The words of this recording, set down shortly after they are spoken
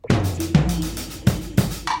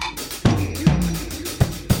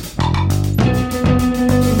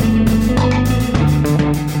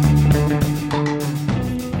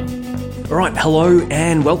Hello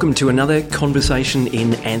and welcome to another conversation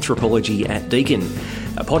in Anthropology at Deakin,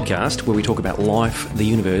 a podcast where we talk about life, the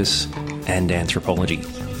universe and anthropology.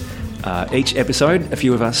 Each episode, a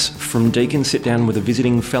few of us from Deakin sit down with a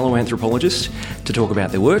visiting fellow anthropologist to talk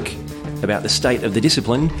about their work, about the state of the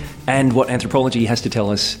discipline and what anthropology has to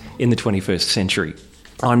tell us in the 21st century.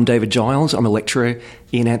 I'm David Giles, I'm a lecturer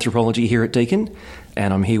in anthropology here at Deakin,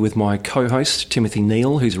 and I'm here with my co-host Timothy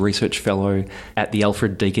Neale, who's a research fellow at the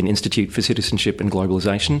Alfred Deakin Institute for Citizenship and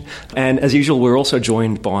Globalisation. And as usual, we're also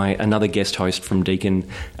joined by another guest host from Deakin,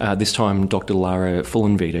 this time Dr. Lara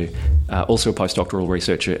Fullenweider, also a postdoctoral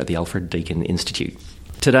researcher at the Alfred Deakin Institute.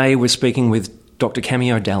 Today we're speaking with Dr.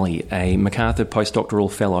 Cameo Dalley, a McArthur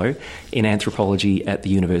Postdoctoral Fellow in Anthropology at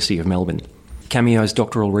the University of Melbourne. Cameo's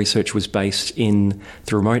doctoral research was based in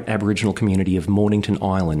the remote Aboriginal community of Mornington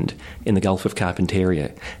Island in the Gulf of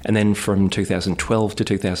Carpentaria, and then from 2012 to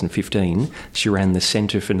 2015 she ran the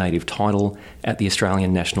Centre for Native Title at the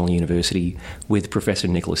Australian National University with Professor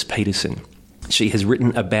Nicholas Peterson. She has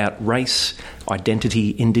written about race,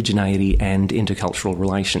 identity, indigeneity and intercultural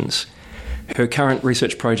relations. Her current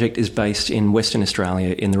research project is based in Western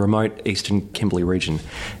Australia in the remote eastern Kimberley region,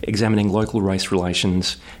 examining local race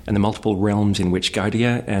relations and the multiple realms in which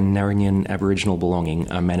kardiya and Ngarinyin Aboriginal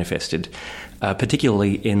belonging are manifested,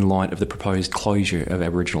 particularly in light of the proposed closure of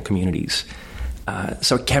Aboriginal communities.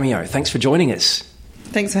 So Cameo, thanks for joining us.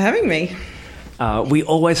 Thanks for having me. We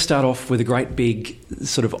always start off with a great big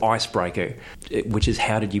sort of icebreaker, which is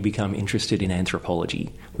how did you become interested in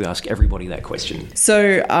anthropology? We ask everybody that question.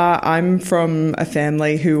 So I'm from a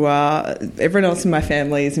family who everyone else in my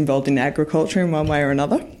family is involved in agriculture in one way or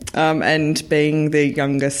another. And being the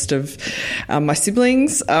youngest of my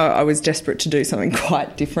siblings, I was desperate to do something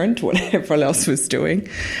quite different to what everyone else was doing.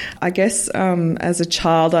 I guess as a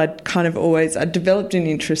child, I developed an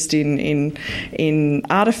interest in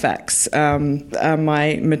artefacts.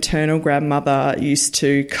 My maternal grandmother used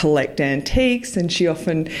to collect antiques, and she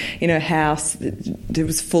often, in her house, it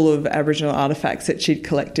was full of Aboriginal artefacts that she'd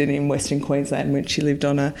collected in Western Queensland when she lived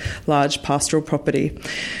on a large pastoral property.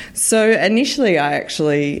 So initially, I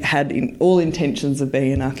actually had all intentions of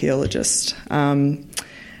being an archaeologist.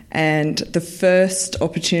 And the first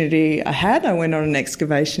opportunity I had, I went on an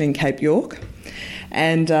excavation in Cape York.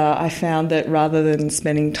 And I found that rather than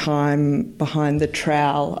spending time behind the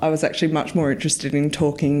trowel, I was actually much more interested in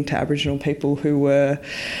talking to Aboriginal people who were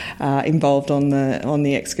involved on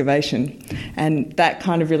the excavation. And that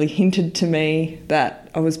kind of really hinted to me that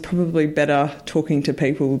I was probably better talking to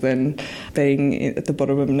people than being at the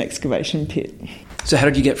bottom of an excavation pit. So how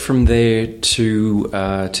did you get from there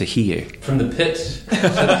to here? From the pit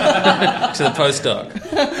to the postdoc.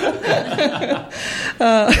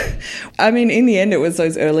 In the end, it was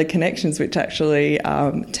those early connections which actually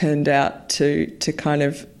turned out to kind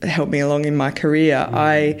of help me along in my career.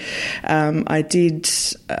 I did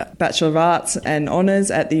Bachelor of Arts and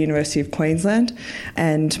Honours at the University of Queensland,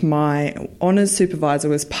 and my honours supervisor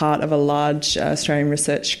was part of a large Australian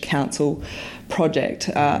Research Council project,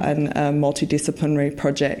 and a multidisciplinary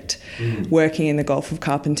project working in the Gulf of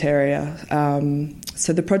Carpentaria.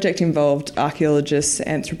 So the project involved archaeologists,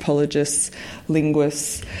 anthropologists,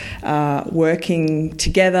 linguists, working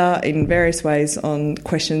together in various ways on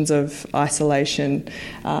questions of isolation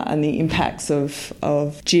and the impacts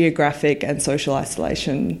of geographic and social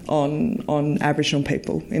isolation on Aboriginal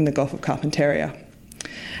people in the Gulf of Carpentaria.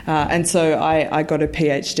 And so I got a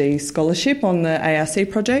PhD scholarship on the ARC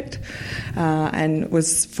project and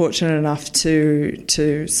was fortunate enough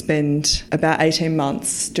to spend about 18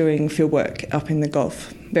 months doing fieldwork up in the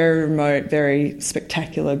Gulf. Very remote, very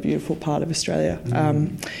spectacular, beautiful part of Australia,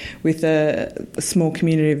 with a small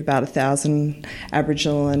community of about 1,000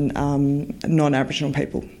 Aboriginal and non-Aboriginal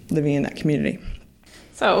people living in that community.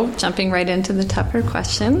 So, jumping right into the tougher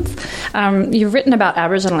questions, you've written about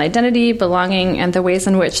Aboriginal identity, belonging, and the ways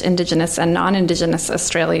in which Indigenous and non-Indigenous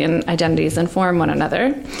Australian identities inform one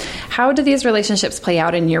another. How do these relationships play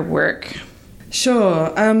out in your work?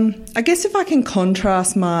 Sure. I guess if I can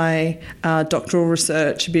contrast my doctoral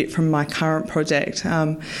research a bit from my current project,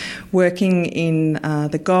 working in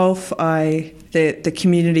the Gulf, the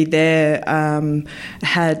community there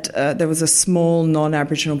there was a small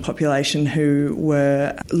non-Aboriginal population who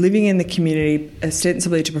were living in the community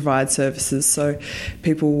ostensibly to provide services, so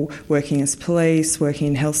people working as police, working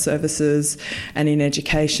in health services and in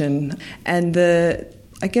education. And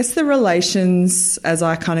I guess the relations, as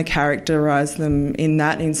I kind of characterise them in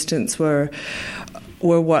that instance, were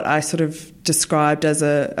what I sort of described as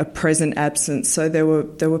a present absence. So there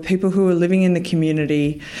were people who were living in the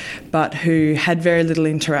community but who had very little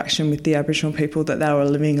interaction with the Aboriginal people that they were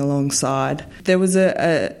living alongside. There was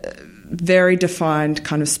very defined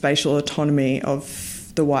kind of spatial autonomy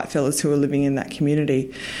of the white fellas who were living in that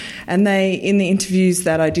community. And they, in the interviews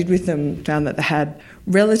that I did with them, found that they had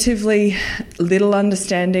relatively little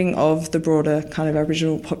understanding of the broader kind of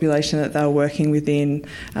Aboriginal population that they were working within,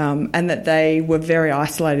 and that they were very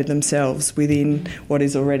isolated themselves within what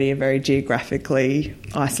is already a very geographically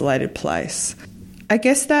isolated place. I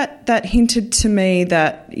guess that hinted to me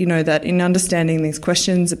that, you know, that in understanding these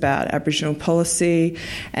questions about Aboriginal policy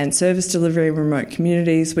and service delivery in remote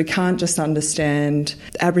communities, we can't just understand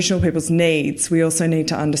Aboriginal people's needs, we also need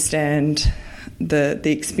to understand the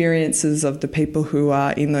experiences of the people who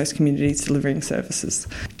are in those communities delivering services.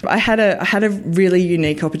 I had a really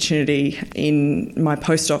unique opportunity in my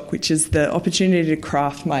postdoc, which is the opportunity to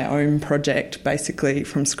craft my own project basically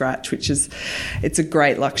from scratch, it's a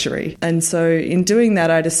great luxury. And so in doing that,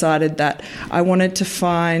 I decided that I wanted to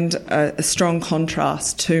find a strong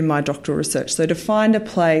contrast to my doctoral research. So to find a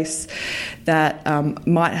place that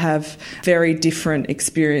might have very different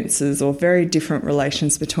experiences or very different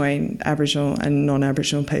relations between Aboriginal and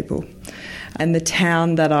non-Aboriginal people. And the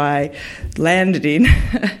town that I landed in,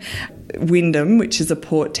 Wyndham, which is a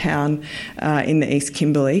port town in the East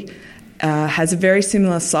Kimberley, has a very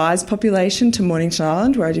similar size population to Mornington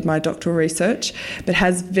Island, where I did my doctoral research, but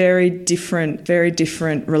has very different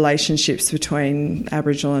relationships between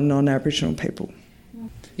Aboriginal and non-Aboriginal people.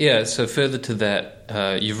 Yeah, so further to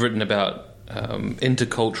that, you've written about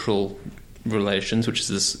intercultural relations, which is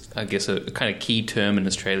this, I guess, a kind of key term in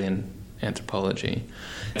Australian anthropology.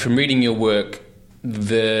 From reading your work,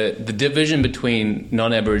 the division between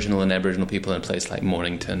non-Aboriginal and Aboriginal people in a place like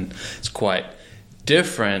Mornington is quite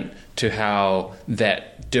different to how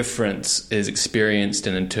that difference is experienced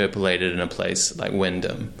and interpolated in a place like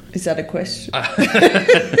Wyndham. Is that a question?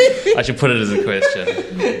 I should put it as a question.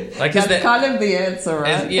 Like, that's kind of the answer,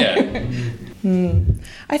 right? Yeah.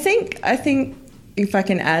 I think if I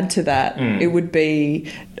can add to that, it would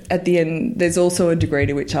be, at the end, there's also a degree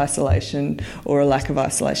to which isolation or a lack of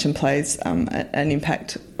isolation plays an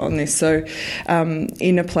impact on this. So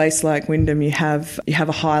in a place like Wyndham, you have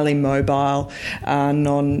a highly mobile,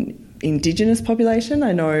 non-Indigenous population.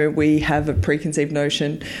 I know we have a preconceived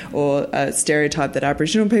notion or a stereotype that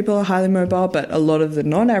Aboriginal people are highly mobile, but a lot of the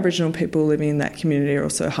non-Aboriginal people living in that community are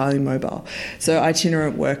also highly mobile. So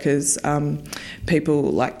itinerant workers, people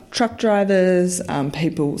like truck drivers,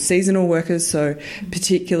 seasonal workers. So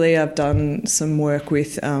particularly I've done some work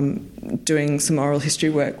with doing some oral history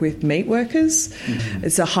work with meat workers. Mm-hmm.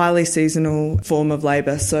 It's a highly seasonal form of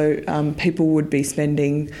labour. So people would be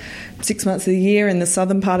spending 6 months of the year in the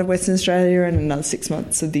southern part of Western Australia and another 6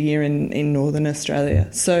 months of the year in northern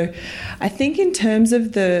Australia. So I think in terms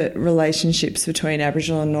of the relationships between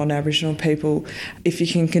Aboriginal and non-Aboriginal people, if you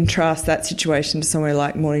can contrast that situation to somewhere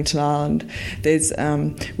like Mornington Island, there's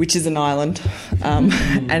which is an island,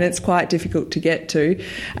 and it's quite difficult to get to.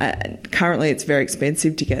 Currently it's very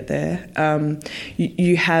expensive to get there.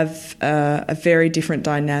 You have a very different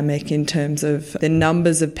dynamic in terms of the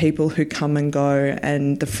numbers of people who come and go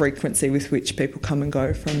and the frequency with which people come and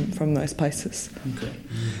go from those places. Okay.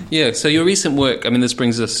 Yeah, so your recent work, I mean, this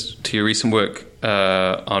brings us to your recent work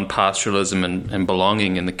on pastoralism and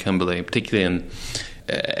belonging in the Kimberley, particularly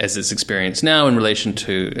as it's experienced now in relation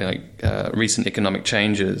to recent economic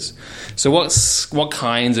changes. So what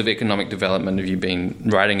kinds of economic development have you been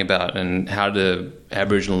writing about, and how do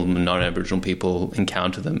Aboriginal and non-Aboriginal people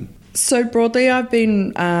encounter them? So broadly, I've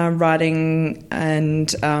been writing and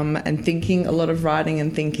thinking, a lot of writing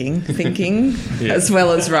and thinking yeah. As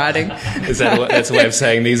well as writing. Is that's a way of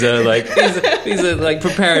saying these are like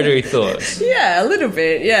preparatory thoughts? Yeah, a little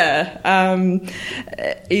bit. Yeah,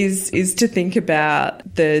 is to think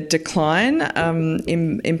about the decline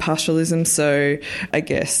in pastoralism. So I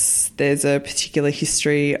guess there's a particular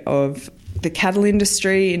history of the cattle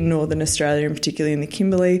industry in northern Australia, and particularly in the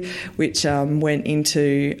Kimberley, which went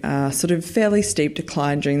into sort of fairly steep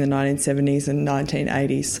decline during the 1970s and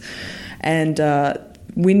 1980s. And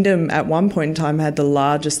Wyndham at one point in time had the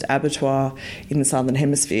largest abattoir in the Southern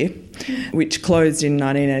Hemisphere, which closed in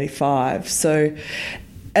 1985. So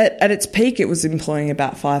at its peak, it was employing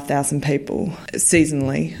about 5,000 people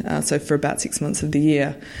seasonally, so for about 6 months of the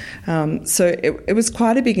year. So it was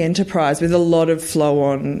quite a big enterprise with a lot of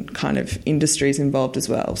flow-on kind of industries involved as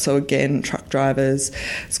well. So again, truck drivers,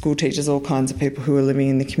 school teachers, all kinds of people who were living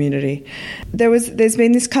in the community. There's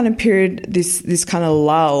been this kind of period, this kind of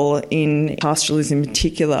lull in pastoralism in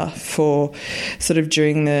particular for sort of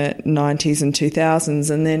during the 90s and 2000s,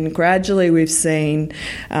 and then gradually we've seen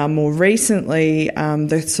more recently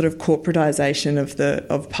the sort of corporatisation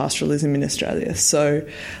of pastoralism in Australia. So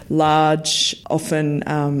large, often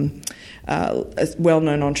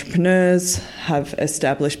well-known entrepreneurs have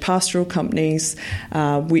established pastoral companies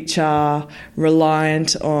which are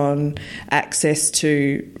reliant on access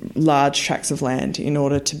to large tracts of land in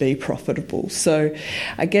order to be profitable. So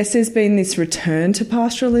I guess there's been this return to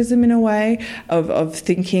pastoralism in a way of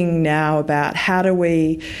thinking now about how do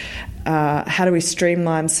we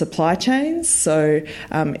streamline supply chains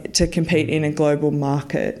to compete in a global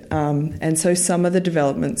market. And so some of the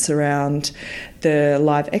developments around the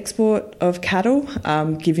live export of cattle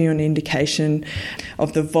give you an indication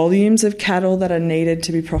of the volumes of cattle that are needed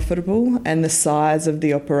to be profitable, and the size of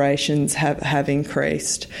the operations have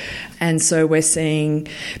increased. And so we're seeing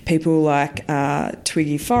people like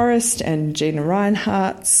Twiggy Forrest and Gina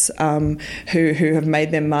Reinhart's, who have made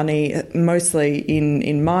their money mostly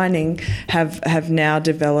in mining, have now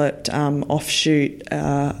developed offshoot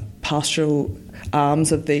pastoral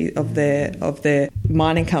arms of their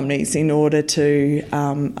mining companies in order to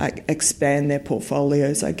expand their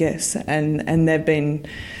portfolios, I guess, and they've been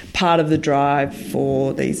part of the drive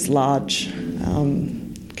for these large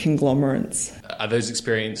conglomerates. Are those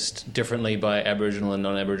experienced differently by Aboriginal and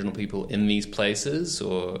non-Aboriginal people in these places,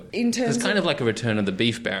 or it's kind of like a return of the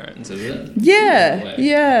beef barons, is it?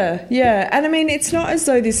 Yeah. And I mean, it's not as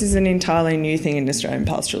though this is an entirely new thing in Australian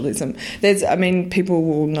pastoralism. People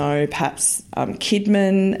will know perhaps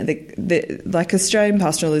Kidman. Like Australian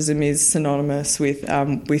pastoralism is synonymous with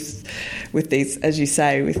these, as you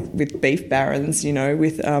say, with beef barons,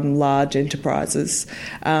 with large enterprises,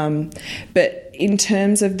 but in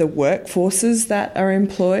terms of the workforces that are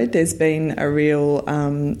employed, there's been a real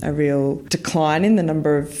decline in the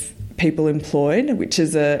number of people employed, which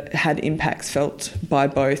has had impacts felt by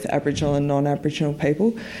both Aboriginal and non-Aboriginal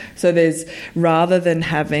people. So rather than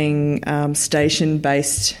having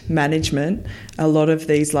station-based management, a lot of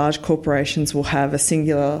these large corporations will have a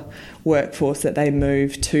singular workforce that they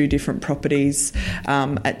move to different properties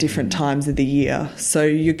at different times of the year. So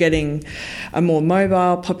you're getting a more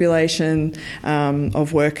mobile population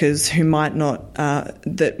of workers who might not have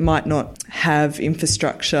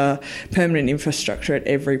permanent infrastructure at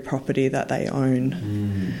every property that they own,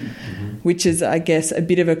 which is, I guess, a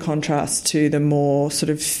bit of a contrast to the more sort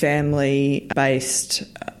of family-based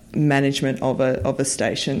management of a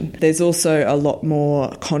station. There's also a lot more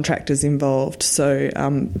contractors involved. So, a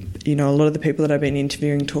lot of the people that I've been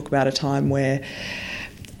interviewing talk about a time where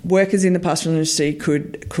workers in the pastoral industry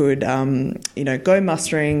could go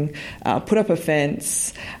mustering, put up a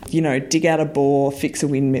fence, dig out a bore, fix a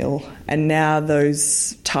windmill, and now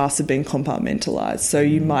those tasks have been compartmentalised. So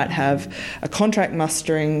you might have a contract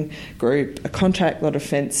mustering group, a contract lot of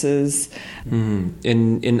fences.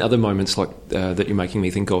 In other moments like that you're making me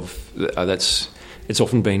think of, it's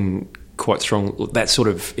often been quite strong. That sort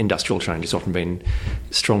of industrial change has often been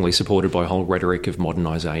strongly supported by a whole rhetoric of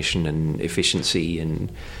modernisation and efficiency,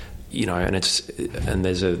 and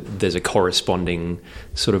there's a corresponding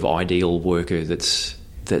sort of ideal worker that's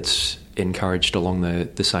encouraged along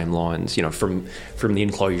the same lines. From the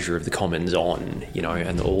enclosure of the commons on,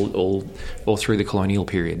 and all through the colonial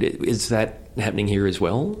period. Is that happening here as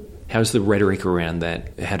well? How's the rhetoric around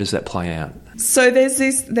that? How does that play out? So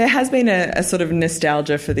there has been a sort of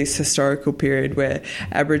nostalgia for this historical period where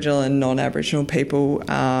Aboriginal and non-Aboriginal people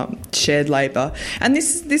shared labour, and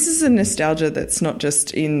this is a nostalgia that's not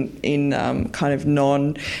just in kind of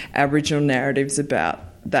non-Aboriginal narratives about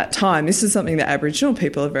that time. This is something that Aboriginal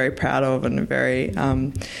people are very proud of and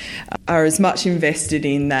are as much invested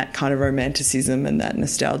in that kind of romanticism and that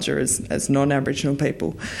nostalgia as non-Aboriginal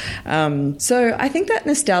people. So I think that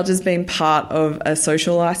nostalgia has been part of a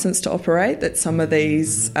social licence to operate that some of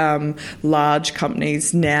these large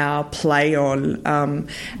companies now play on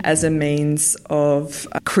as a means of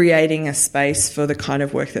creating a space for the kind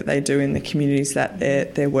of work that they do in the communities that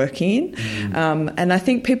they're working in. And I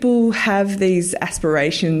think people have these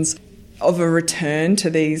aspirations of a return to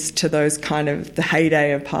those kind of the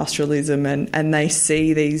heyday of pastoralism, and they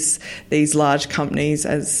see these large companies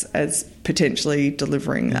as potentially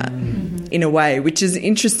delivering that in a way, which is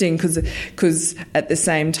interesting because at the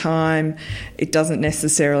same time it doesn't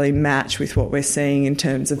necessarily match with what we're seeing in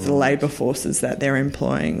terms of the labour forces that they're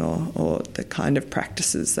employing or the kind of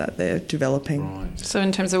practices that they're developing. Right. So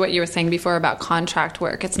in terms of what you were saying before about contract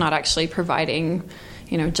work, it's not actually providing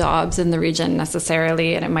jobs in the region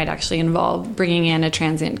necessarily, and it might actually involve bringing in a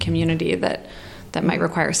transient community that might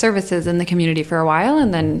require services in the community for a while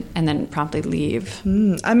and then promptly leave.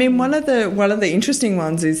 I mean, one of the interesting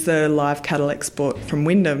ones is the live cattle export from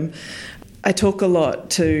Wyndham. I talk a lot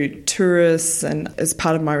to tourists, and as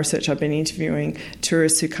part of my research I've been interviewing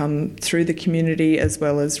tourists who come through the community as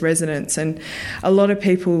well as residents, and a lot of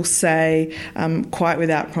people say, quite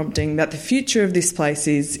without prompting, that the future of this place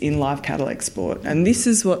is in live cattle export, and this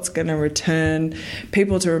is what's going to return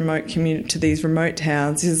people to these remote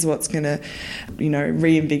towns. This is what's going to,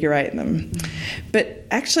 reinvigorate them. But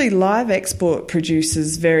actually live export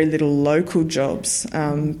produces very little local jobs.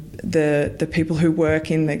 The people who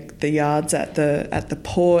work in the yards at the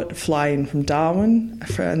port fly in from Darwin,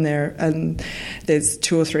 and there's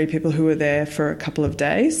 2 or 3 people who are there for a couple of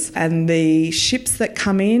days. And the ships that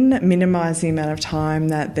come in minimise the amount of time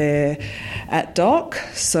that they're at dock,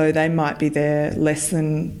 so they might be there less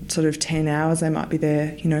than sort of 10 hours. They might be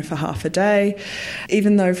there, for half a day.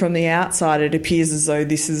 Even though from the outside it appears as though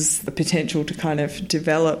this is the potential to kind of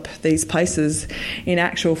develop these places, in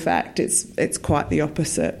actual fact it's quite the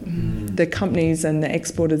opposite. The companies and the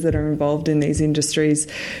exporters that are involved in these industries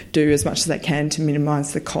do as much as they can to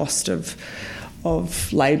minimise the cost of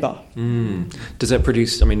labour. Does that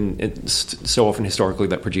produce, it's so often historically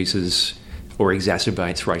that produces or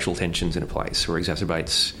exacerbates racial tensions in a place, or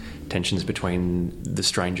exacerbates tensions between the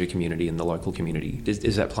stranger community and the local community.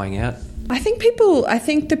 Is that playing out? I think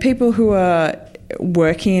the people who are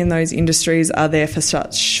working in those industries are there for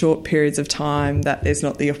such short periods of time that there's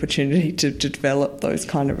not the opportunity to develop those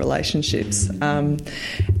kind of relationships.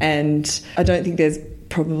 And I don't think there's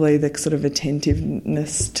probably the sort of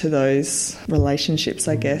attentiveness to those relationships,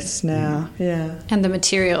 I guess, now. Yeah. And the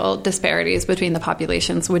material disparities between the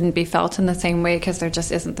populations wouldn't be felt in the same way because there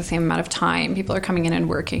just isn't the same amount of time. People are coming in and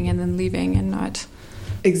working and then leaving, and not...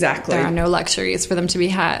 Exactly. There are no luxuries for them to be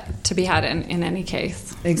had in any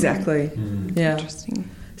case. Exactly. Yeah. Interesting.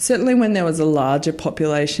 Certainly when there was a larger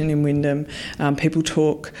population in Wyndham, people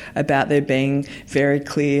talk about there being very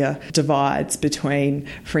clear divides between,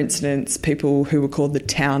 for instance, people who were called the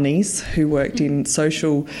townies, who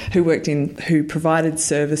provided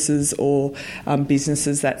services or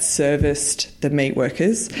businesses that serviced the meat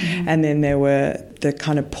workers, and then there were the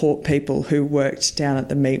kind of port people who worked down at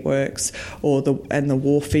the meatworks, and the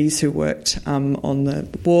wharfies who worked on the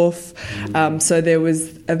wharf. So there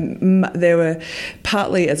were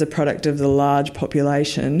partly as a product of the large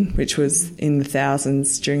population, which was in the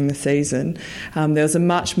thousands during the season, there was a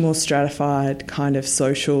much more stratified kind of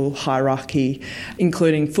social hierarchy,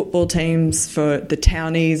 including football teams for the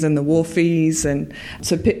townies and the wharfies,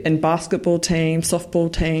 and basketball teams,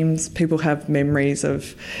 softball teams. People have memories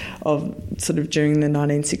of sort of during the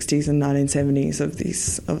 1960s and 1970s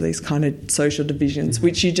of these kind of social divisions,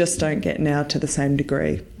 which you just don't get now to the same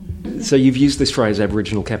degree. So you've used this phrase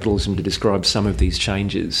Aboriginal capitalism to describe some of these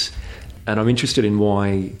changes, and I'm interested in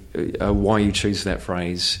why you choose that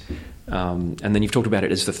phrase, and then you've talked about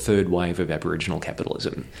it as the third wave of Aboriginal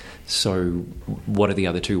capitalism. So what are the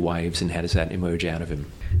other 2 waves, and how does that emerge out of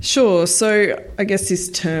them? Sure. So I guess this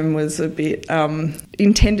term was a bit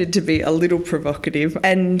intended to be a little provocative.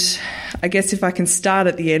 And I guess if I can start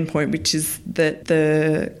at the end point, which is that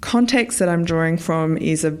the context that I'm drawing from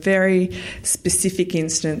is a very specific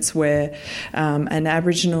instance where an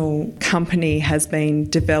Aboriginal company has been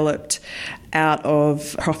developed out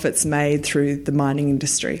of profits made through the mining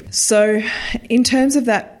industry. So in terms of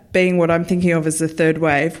that being what I'm thinking of as the third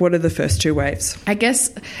wave, what are the first 2 waves? I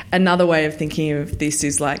guess another way of thinking of this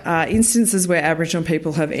is like instances where Aboriginal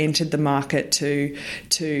people have entered the market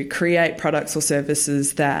to create products or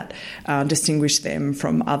services that distinguish them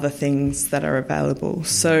from other things that are available.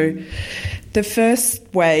 So the first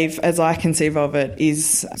wave, as I conceive of it,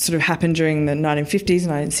 is sort of happened during the 1950s,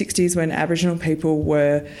 1960s, when Aboriginal people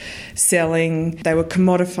were they were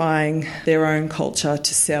commodifying their own culture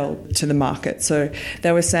to sell to the market. So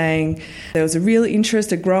they were saying there was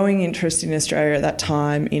a growing interest in Australia at that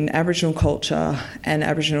time in Aboriginal culture and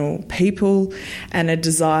Aboriginal people, and a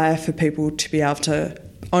desire for people to be able to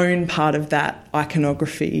own part of that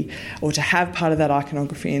iconography, or to have part of that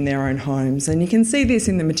iconography in their own homes. And you can see this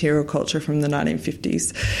in the material culture from the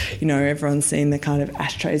 1950s. Everyone's seen the kind of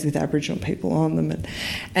ashtrays with Aboriginal people on them.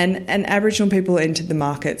 And Aboriginal people entered the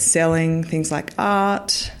market selling things like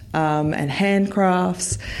art and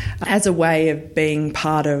handcrafts as a way of being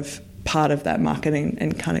part of that marketing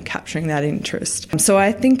and kind of capturing that interest. So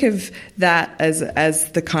I think of that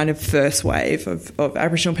as the kind of first wave of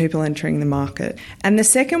Aboriginal people entering the market. And the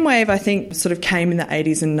second wave, I think, sort of came in the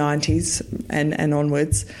 80s and 90s and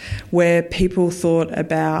onwards, where people thought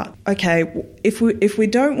about, okay, if we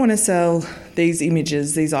don't want to sell these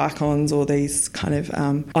images, these icons, or these kind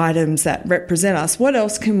of items that represent us, what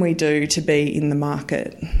else can we do to be in the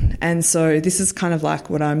market? And so this is kind of like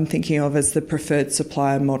what I'm thinking of as the preferred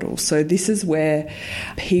supplier model. So So this is where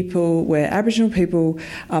Aboriginal people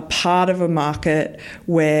are part of a market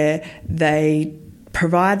where they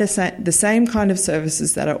provide the same kind of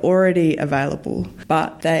services that are already available,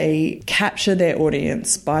 but they capture their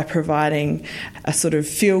audience by providing a sort of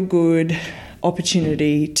feel-good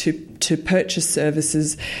opportunity to purchase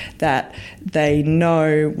services that they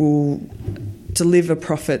know will deliver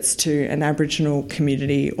profits to an Aboriginal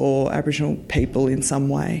community or Aboriginal people in some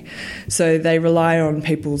way. So they rely on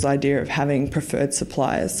people's idea of having preferred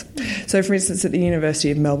suppliers. So for instance, at the University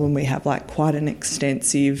of Melbourne, we have like quite an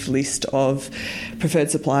extensive list of preferred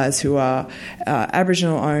suppliers who are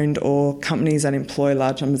Aboriginal owned or companies that employ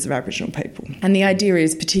large numbers of Aboriginal people. And the idea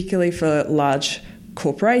is, particularly for large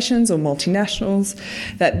corporations or multinationals,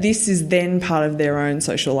 that this is then part of their own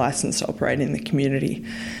social licence to operate in the community.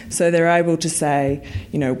 So they're able to say,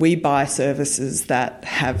 you know, we buy services that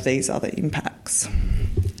have these other impacts.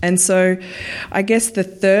 And so I guess the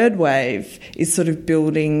third wave is sort of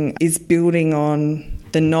building on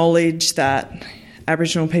the knowledge that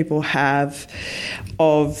Aboriginal people have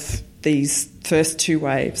of these first two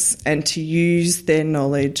waves, and to use their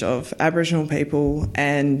knowledge of Aboriginal people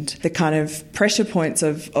and the kind of pressure points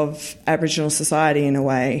of Aboriginal society in a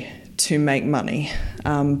way to make money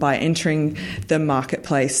by entering the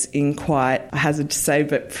marketplace in quite, I hazard to say,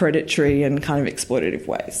 but predatory and kind of exploitative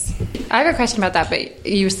ways. I have a question about that, but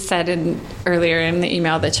you said earlier in the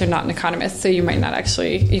email that you're not an economist, so you might not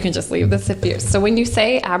actually, you can just leave this if you. So when you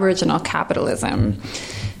say Aboriginal capitalism,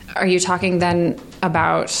 are you talking then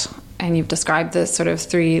about, and you've described the sort of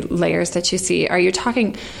three layers that you see, are you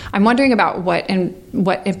talking, I'm wondering about what in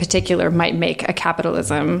particular might make a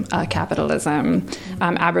capitalism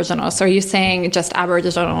Aboriginal. So are you saying just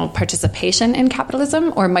Aboriginal participation in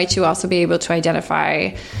capitalism, or might you also be able to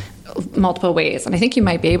identify multiple ways, and I think you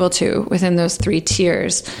might be able to, within those three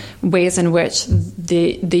tiers, ways in which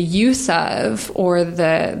the use of or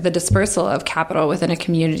the dispersal of capital within a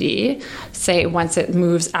community, say once it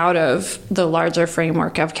moves out of the larger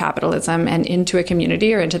framework of capitalism and into a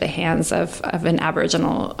community or into the hands of an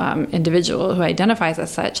Aboriginal individual who identifies as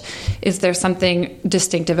such, is there something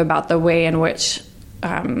distinctive about the way in which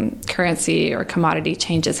currency or commodity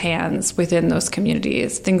changes hands within those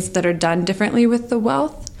communities, things that are done differently with the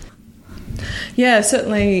wealth? Yeah,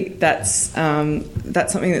 certainly that's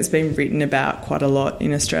something that's been written about quite a lot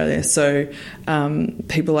in Australia. So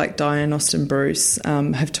people like Diane Austin Bruce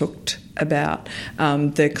have talked about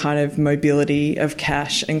the kind of mobility of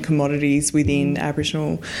cash and commodities within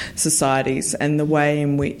Aboriginal societies, and the way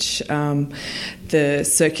in which the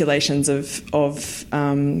circulations of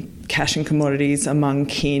cash and commodities among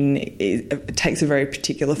kin it takes a very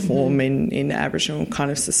particular form in Aboriginal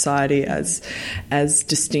kind of society, as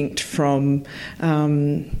distinct from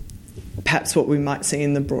perhaps what we might see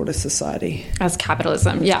in the broader society. As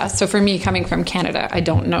capitalism, yeah. So for me, coming from Canada, I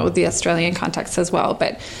don't know the Australian context as well,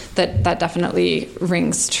 but that definitely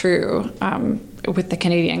rings true with the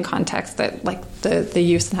Canadian context, that like the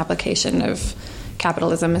use and application of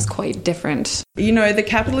capitalism is quite different. You know, the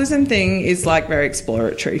capitalism thing is like very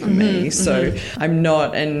exploratory for me. So I'm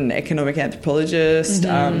not an economic anthropologist,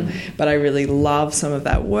 but I really love some of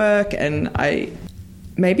that work, and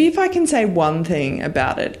maybe if I can say one thing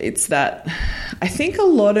about it, it's that I think a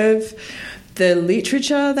lot of the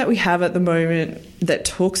literature that we have at the moment that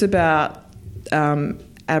talks about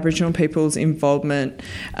Aboriginal people's involvement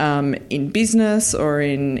in business or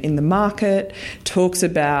in the market talks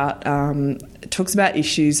about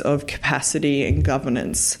issues of capacity and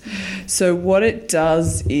governance. So what it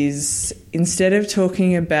does is, instead of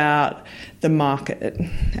talking about the market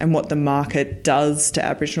and what the market does to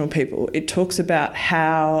Aboriginal people, it talks about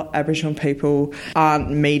how Aboriginal people aren't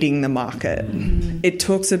meeting the market. It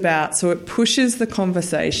talks about, so it pushes the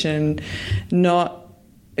conversation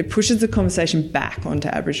back onto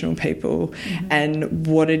Aboriginal people and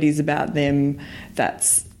what it is about them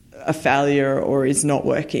that's a failure or is not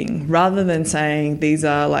working, rather than saying these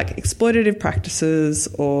are like exploitative practices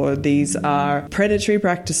or these are predatory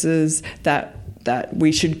practices that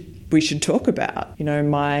we should talk about. You know,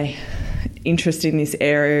 my interest in this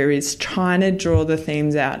area is trying to draw the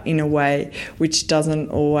themes out in a way which doesn't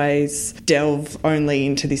always delve only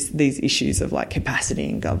into these issues of like capacity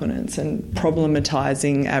and governance, and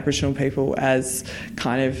problematising Aboriginal people as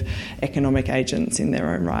kind of economic agents in their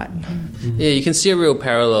own right. Yeah, you can see a real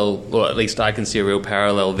parallel, or at least I can see a real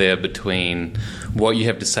parallel there between what you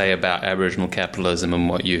have to say about Aboriginal capitalism and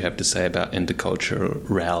what you have to say about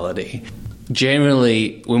interculturality.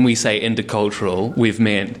 Generally, when we say intercultural, we've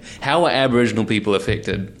meant how are Aboriginal people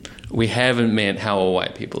affected? We haven't meant how are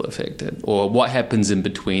white people affected, or what happens in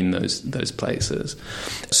between those places.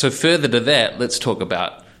 So further to that, let's talk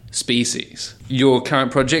about species. Your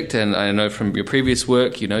current project, and I know from your previous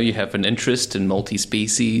work, you have an interest in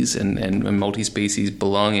multi-species and multi-species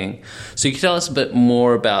belonging. So you can tell us a bit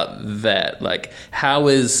more about that. Like, how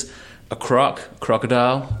is a crocodile,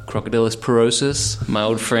 Crocodilus porosus, my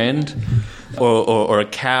old friend, or a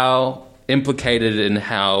cow implicated in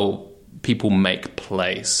how people make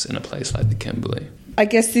place in a place like the Kimberley? I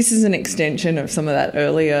guess this is an extension of some of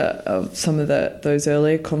those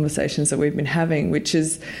earlier conversations that we've been having, which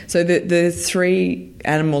is so the three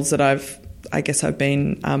animals that I've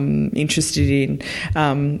been interested in.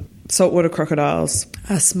 Saltwater crocodiles,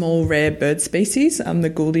 a small rare bird species, the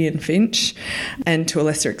Ngarinyin finch, and to a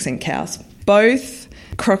lesser extent cows. Both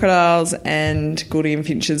crocodiles and Ngarinyin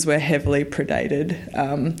finches were heavily predated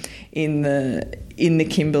in the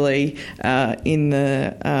Kimberley in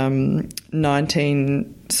the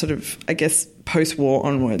 19 post-war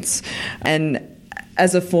onwards, and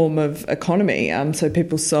as a form of economy. So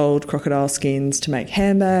people sold crocodile skins to make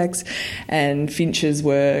handbags, and finches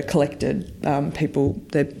were collected.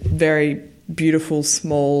 They're very beautiful,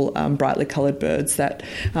 small, brightly coloured birds that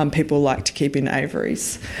people like to keep in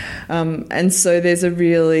aviaries. And so there's a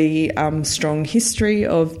really strong history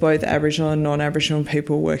of both Aboriginal and non-Aboriginal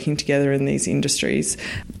people working together in these industries.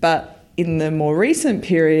 But in the more recent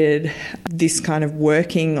period, this kind of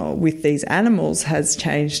working with these animals has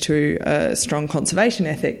changed to a strong conservation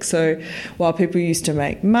ethic. So while people used to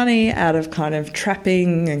make money out of kind of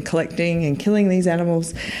trapping and collecting and killing these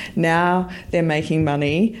animals, now they're making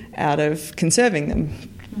money out of conserving them.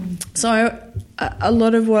 So a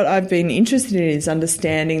lot of what I've been interested in is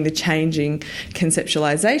understanding the changing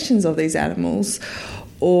conceptualizations of these animals,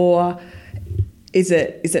 or is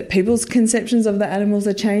it people's conceptions of the animals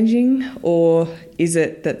are changing, or is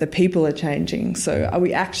it that the people are changing? So are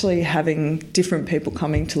we actually having different people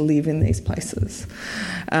coming to live in these places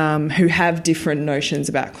who have different notions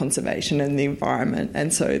about conservation and the environment,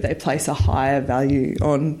 and so they place a higher value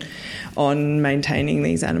on maintaining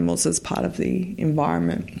these animals as part of the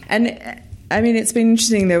environment? And I mean, it's been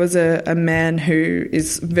interesting. There was a man who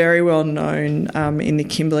is very well known in the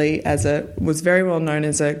Kimberley was very well known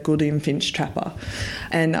as a Ngarinyin finch trapper,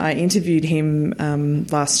 and I interviewed him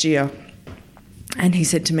last year, and he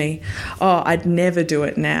said to me, "Oh, I'd never do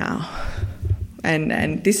it now."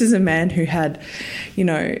 And this is a man who had,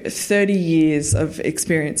 30 years of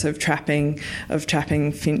experience of trapping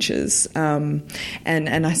finches. And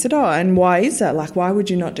I said, "Oh, and why is that? Like, why would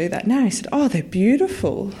you not do that now?" He said, "Oh, they're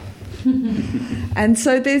beautiful." And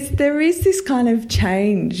so there is this kind of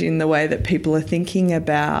change in the way that people are thinking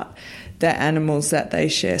about the animals that they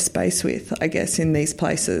share space with, I guess, in these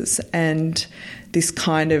places, and this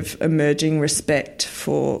kind of emerging respect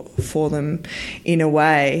for them in a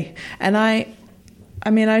way. And I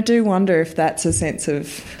do wonder if that's a sense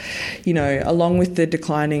of, along with the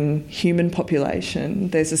declining human population,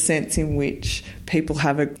 there's a sense in which people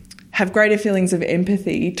have greater feelings of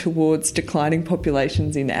empathy towards declining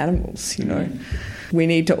populations in animals, We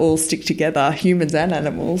need to all stick together, humans and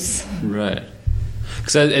animals. Right.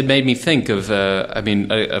 Because it made me think of,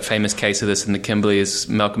 a famous case of this in the Kimberley is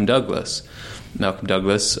Malcolm Douglas. Malcolm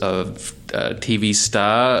Douglas, a TV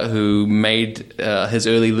star who made his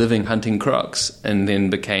early living hunting crocs and then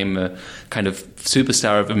became a kind of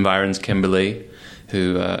superstar of Environs Kimberley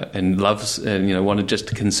who loves and wanted just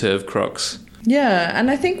to conserve crocs. Yeah,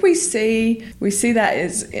 and I think we see that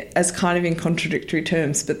as kind of in contradictory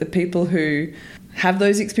terms, but the people who have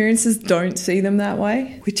those experiences don't see them that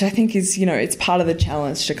way, which I think is, it's part of the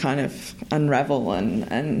challenge to kind of unravel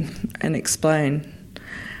and explain.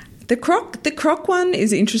 The croc one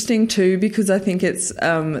is interesting too, because I think it's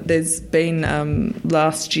there's been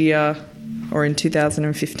last year, or in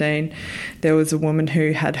 2015, there was a woman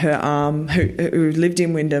who had her arm who lived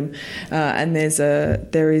in Wyndham, and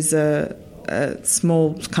there is a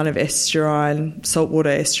small kind of estuarine, saltwater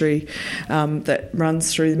estuary that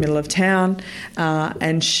runs through the middle of town,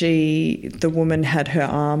 and the woman had her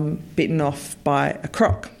arm bitten off by a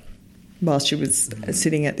croc while she was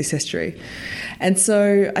sitting at this estuary. And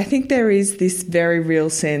so I think there is this very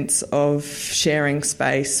real sense of sharing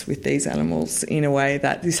space with these animals in a way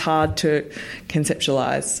that is hard to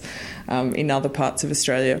conceptualise in other parts of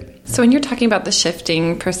Australia. So when you're talking about the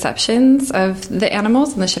shifting perceptions of the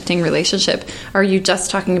animals and the shifting relationship, are you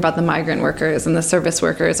just talking about the migrant workers and the service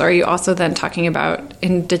workers? Or are you also then talking about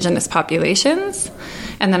Indigenous populations?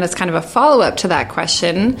 And then as kind of a follow-up to that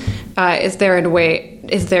question, is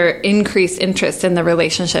there increased interest in the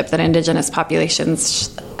relationship that Indigenous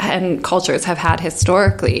populations and cultures have had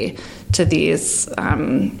historically to these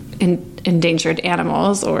endangered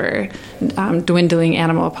animals or dwindling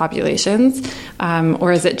animal populations,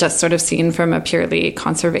 or is it just sort of seen from a purely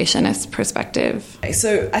conservationist perspective?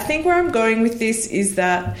 So I think where I'm going with this is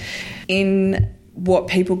that in what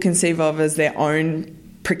people conceive of as their own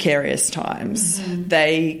precarious times,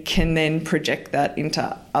 they can then project that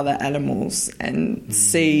into other animals and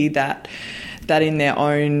see that in their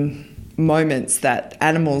own moments that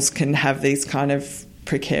animals can have these kind of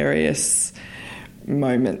precarious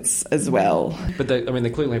moments as well. But they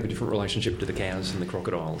clearly have a different relationship to the cows and the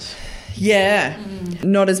crocodiles. Yeah,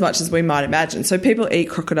 not as much as we might imagine. So people eat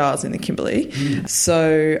crocodiles in the Kimberley.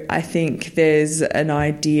 So I think there's an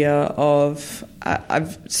idea of,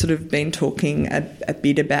 I've sort of been talking a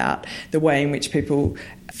bit about the way in which people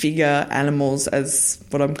figure animals as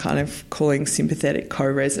what I'm kind of calling sympathetic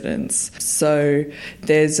co-residents. So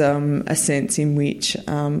there's a sense in which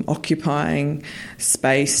occupying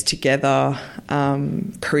space together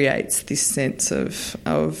creates this sense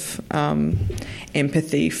of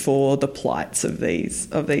empathy for the plights of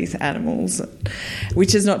these animals,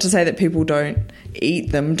 which is not to say that people don't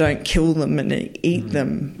eat them, don't kill them and eat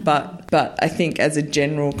them, but I think as a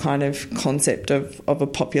general kind of concept of a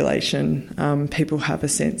population, people have a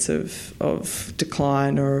sense of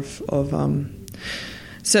decline or of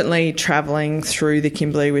certainly travelling through the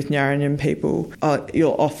Kimberley with Ngarinyin people,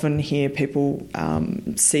 you'll often hear people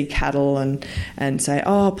see cattle and say,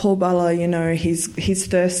 "Oh, poor Bala, he's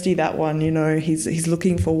thirsty. That one, he's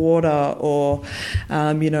looking for water." Or,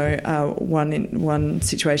 one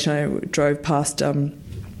situation I drove past.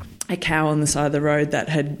 A cow on the side of the road that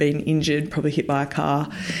had been injured, probably hit by a car,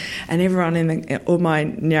 and everyone all my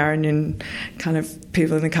Ngarinyin kind of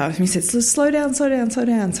people in the car with me said, slow down. So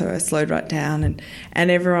I slowed right down, and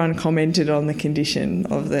everyone commented on the condition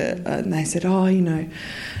of and they said,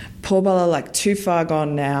 poor Bala, too far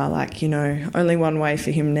gone now, only one way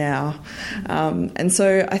for him now. And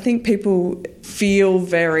so I think people feel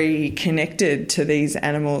very connected to these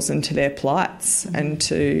animals and to their plights, and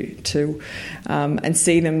to and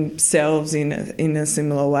see themselves in a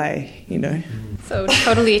similar way, So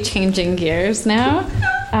totally changing gears now.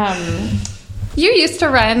 You used to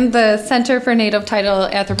run the Centre for Native Title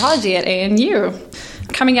Anthropology at ANU.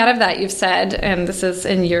 Coming out of that, you've said, and this is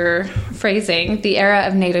in your phrasing, the era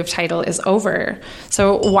of native title is over.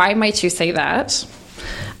 So why might you say that?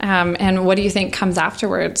 And what do you think comes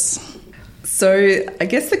afterwards? So I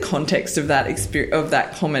guess the context of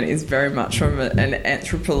that comment is very much from an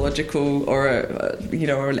anthropological or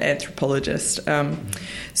an anthropologist.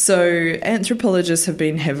 So anthropologists have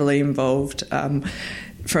been heavily involved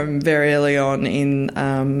from very early on in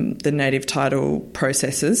the native title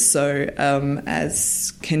processes, so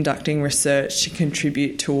as conducting research to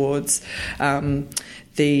contribute towards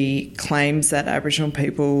the claims that Aboriginal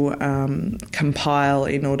people compile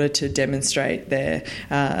in order to demonstrate their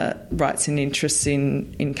rights and interests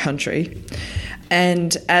in country.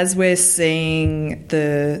 And as we're seeing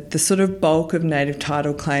the sort of bulk of native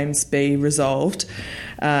title claims be resolved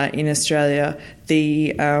in Australia,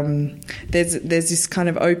 there's this kind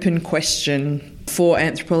of open question for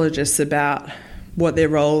anthropologists about what their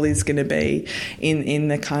role is going to be in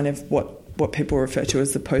the kind of what people refer to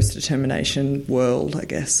as the post-determination world, I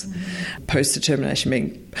guess. Mm-hmm. Post-determination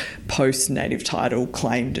being post-native title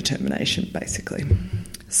claim determination, basically.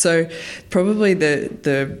 So probably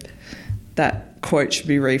that quote should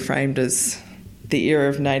be reframed as the era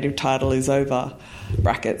of native title is over,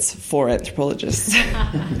 brackets, for anthropologists.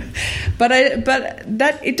 But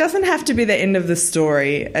that it doesn't have to be the end of the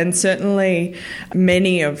story, and certainly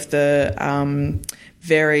many of the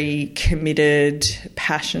very committed,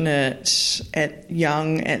 passionate,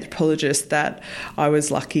 young anthropologists that I was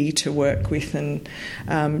lucky to work with, and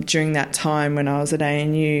during that time when I was at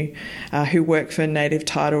ANU, who work for native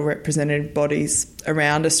title represented bodies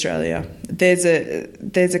around Australia. There's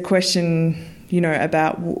a question,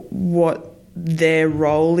 about what their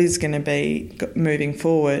role is going to be moving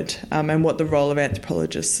forward, and what the role of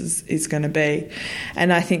anthropologists is going to be.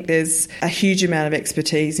 And I think there's a huge amount of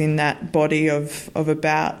expertise in that body of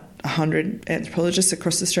about 100 anthropologists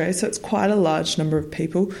across Australia, so it's quite a large number of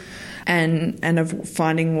people, and of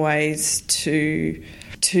finding ways to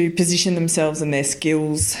position themselves and their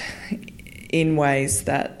skills in ways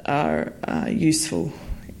that are useful.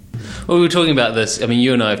 Well, we were talking about this,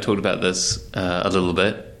 you and I have talked about this a little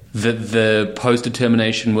bit. The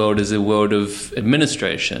post-determination world is a world of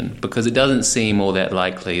administration, because it doesn't seem all that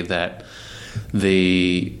likely that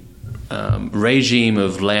the regime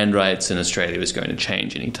of land rights in Australia is going to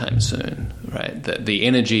change anytime soon, right? That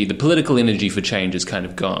the political energy for change is kind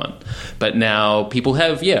of gone. But now people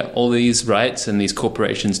have, all these rights and these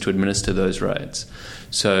corporations to administer those rights.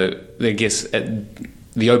 So I guess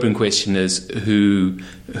the open question is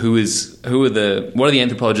what are the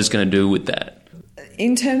anthropologists going to do with that?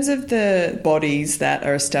 In terms of the bodies that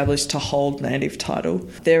are established to hold native title,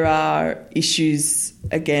 there are issues,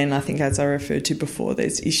 again, I think as I referred to before,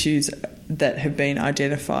 there's issues that have been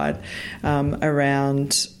identified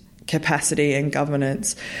around capacity and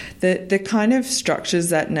governance. The kind of structures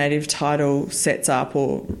that native title sets up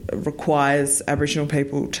or requires Aboriginal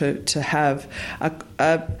people to have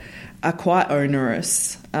are quite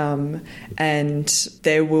onerous, and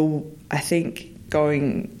there will, I think,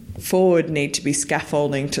 going forward need to be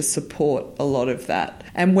scaffolding to support a lot of that.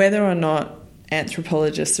 And whether or not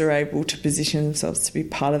anthropologists are able to position themselves to be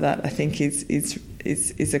part of that, I think is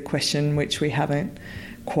a question which we haven't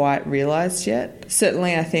quite realised yet.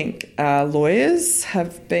 Certainly I think lawyers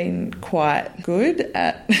have been quite good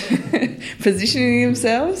at positioning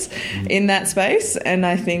themselves in that space, and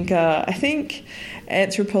I think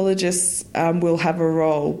anthropologists will have a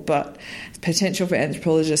role, but potential for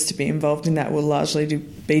anthropologists to be involved in that will largely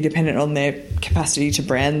be dependent on their capacity to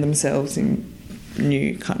brand themselves in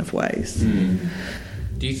new kind of ways.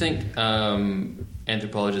 Do you think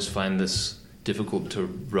anthropologists find this difficult to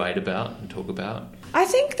write about and talk about? I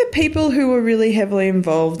think the people who were really heavily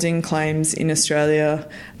involved in claims in Australia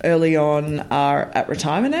early on are at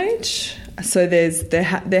retirement age. So there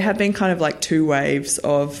have been kind of like two waves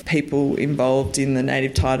of people involved in the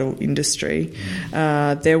native title industry.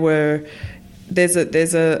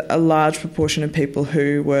 There's a large proportion of people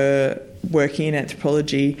who were working in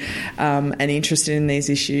anthropology and interested in these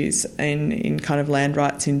issues and in kind of land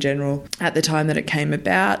rights in general at the time that it came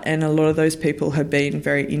about, and a lot of those people have been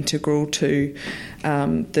very integral to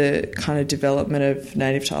the kind of development of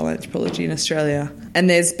native title anthropology in Australia. And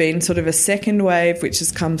there's been sort of a second wave which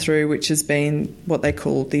has come through, which has been what they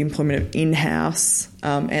call the employment of in-house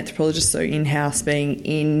anthropologists, so in-house being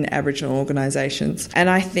in Aboriginal organisations.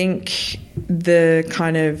 And I think the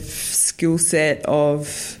kind of skill set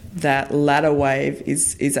of that latter wave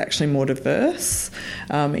is actually more diverse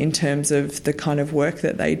in terms of the kind of work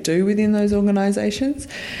that they do within those organisations,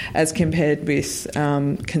 as compared with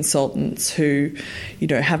consultants who,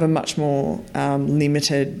 have a much more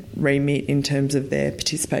limited remit in terms of their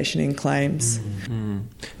participation in claims.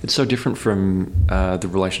 It's so different from the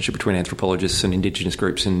relationship between anthropologists and Indigenous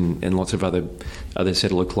groups in lots of other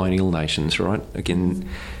settler colonial nations, right? Again,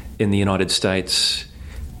 in the United States,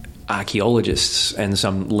 archaeologists and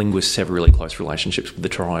some linguists have really close relationships with the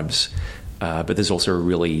tribes, but there's also a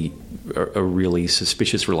really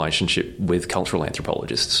suspicious relationship with cultural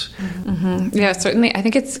anthropologists. Mm-hmm. Yeah, certainly. I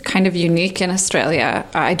think it's kind of unique in Australia.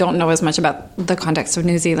 I don't know as much about the context of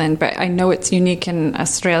New Zealand, but I know it's unique in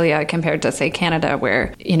Australia compared to, say, Canada,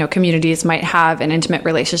 where, communities might have an intimate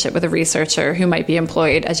relationship with a researcher who might be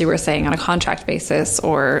employed, as you were saying, on a contract basis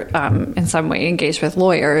or in some way engaged with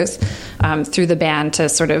lawyers through the ban to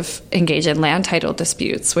sort of engage in land title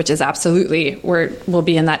disputes, which is absolutely, we'll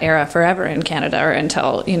be in that era forever in Canada, or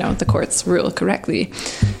until, the courts rule correctly.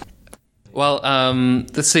 Well,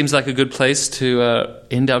 this seems like a good place to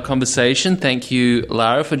end our conversation. Thank you,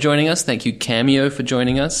 Lara, for joining us. Thank you, Cameo, for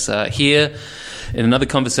joining us here in another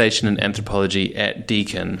conversation in anthropology at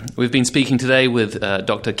Deakin. We've been speaking today with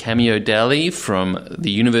Dr. Cameo Dalley from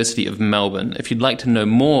the University of Melbourne. If you'd like to know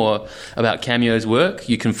more about Cameo's work,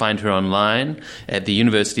 you can find her online at the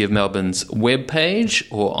University of Melbourne's webpage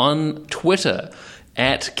or on Twitter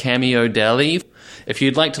at Cameo Dalley. If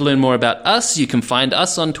you'd like to learn more about us, you can find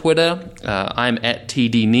us on Twitter. I'm at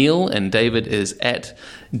TD Neale and David is at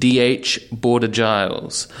DH Border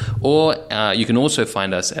Giles. Or you can also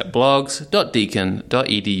find us at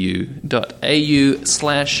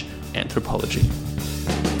blogs.deakin.edu.au/anthropology.